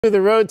The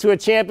road to a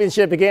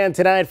championship again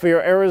tonight for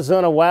your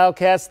Arizona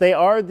Wildcats. They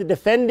are the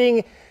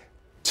defending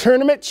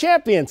tournament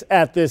champions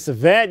at this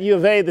event. U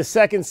of A, the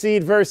second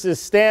seed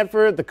versus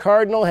Stanford. The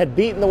Cardinal had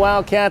beaten the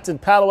Wildcats in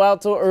Palo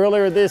Alto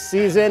earlier this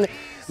season.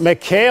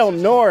 McHale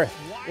North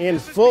in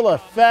full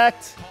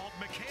effect.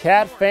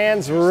 Cat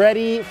fans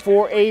ready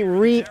for a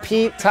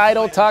repeat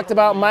title. Talked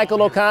about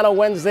Michael O'Connell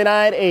Wednesday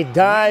night. A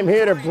dime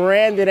here to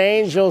Brandon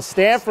Angel.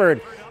 Stanford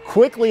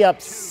quickly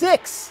up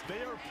 6.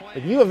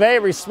 But U of A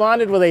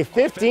responded with a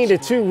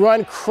 15-2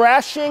 run,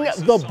 crashing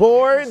the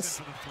boards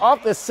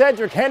off the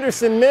Cedric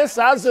Henderson miss.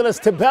 Azulis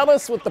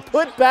Tabelis with the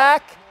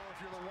putback.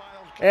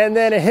 And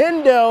then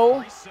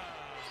Hendo,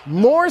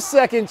 more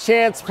second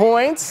chance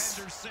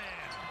points.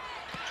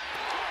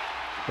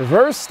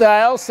 Reverse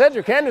style.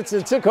 Cedric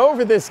Henderson took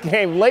over this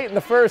game late in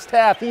the first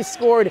half. He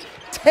scored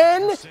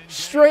 10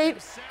 straight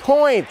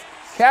points.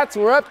 Cats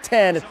were up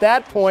 10 at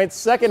that point.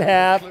 Second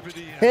half,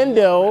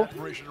 Hendo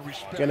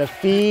gonna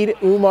feed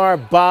Umar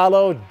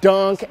Ballo,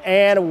 dunk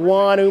and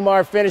one.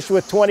 Umar finished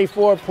with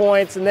 24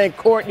 points, and then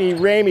Courtney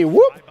Ramey,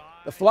 whoop,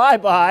 the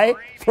flyby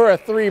for a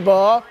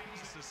 3-ball.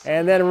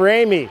 And then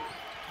Ramey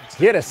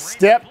hit a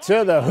step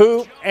to the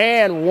hoop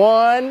and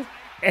one.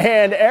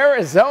 And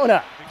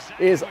Arizona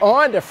is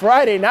on to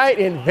Friday night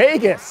in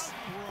Vegas.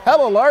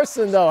 Pella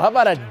Larson, though, how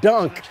about a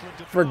dunk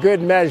for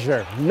good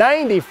measure?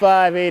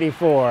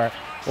 95-84.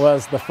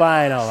 Was the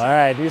final. All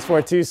right, News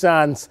 4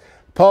 Tucson's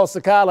Paul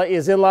Cicala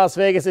is in Las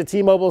Vegas at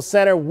T-Mobile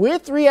Center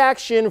with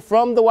reaction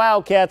from the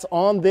Wildcats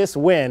on this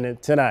win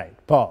tonight.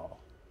 Paul.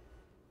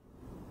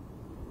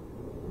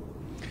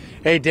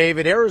 Hey,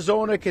 David,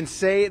 Arizona can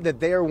say that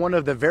they are one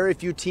of the very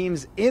few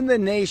teams in the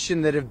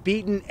nation that have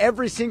beaten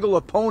every single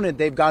opponent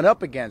they've gone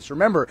up against.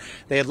 Remember,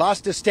 they had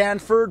lost to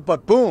Stanford,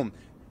 but boom,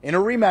 in a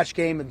rematch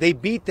game, they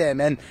beat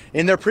them. And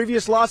in their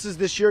previous losses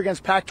this year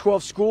against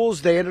Pac-12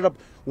 schools, they ended up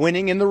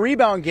winning in the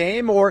rebound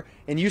game, or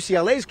in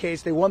UCLA's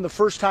case, they won the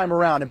first time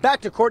around. And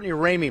back to Courtney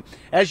Ramey,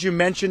 as you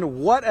mentioned,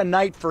 what a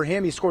night for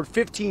him. He scored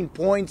 15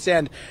 points,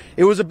 and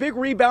it was a big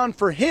rebound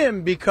for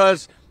him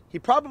because he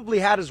probably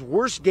had his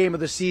worst game of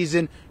the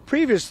season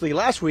previously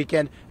last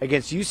weekend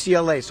against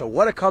UCLA. So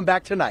what a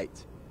comeback tonight.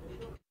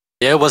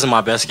 Yeah, it wasn't my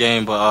best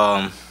game,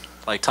 but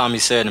like Tommy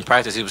said, in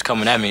practice he was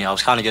coming at me. I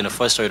was kind of getting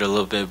frustrated a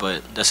little bit,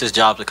 but that's his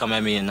job to come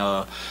at me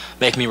and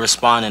make me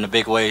respond in a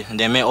big way. And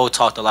then me and O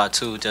talked a lot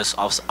too, just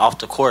off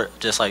the court,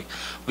 just like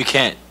we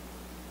can't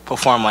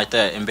perform like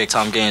that in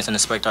big-time games and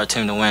expect our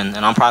team to win.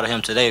 And I'm proud of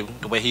him today,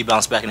 the way he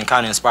bounced back, and it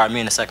kind of inspired me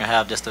in the second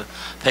half just to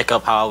pick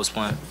up how I was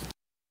playing.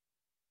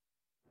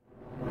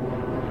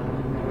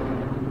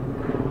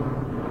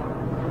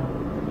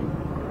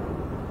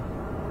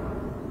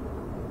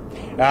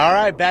 All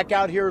right, back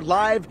out here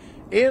live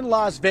in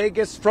Las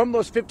Vegas. From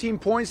those 15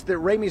 points that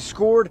Ramey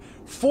scored,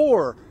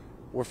 4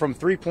 were from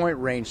three-point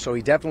range, so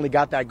he definitely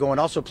got that going.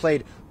 Also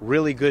played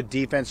really good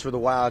defense for the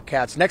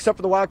Wildcats. Next up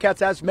for the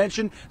Wildcats, as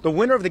mentioned, the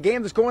winner of the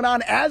game that's going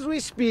on as we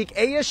speak,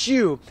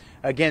 ASU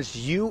against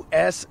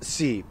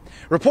USC.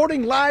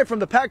 Reporting live from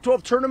the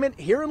Pac-12 Tournament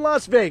here in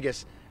Las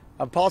Vegas,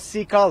 I'm Paul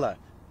Cicala,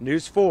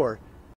 News 4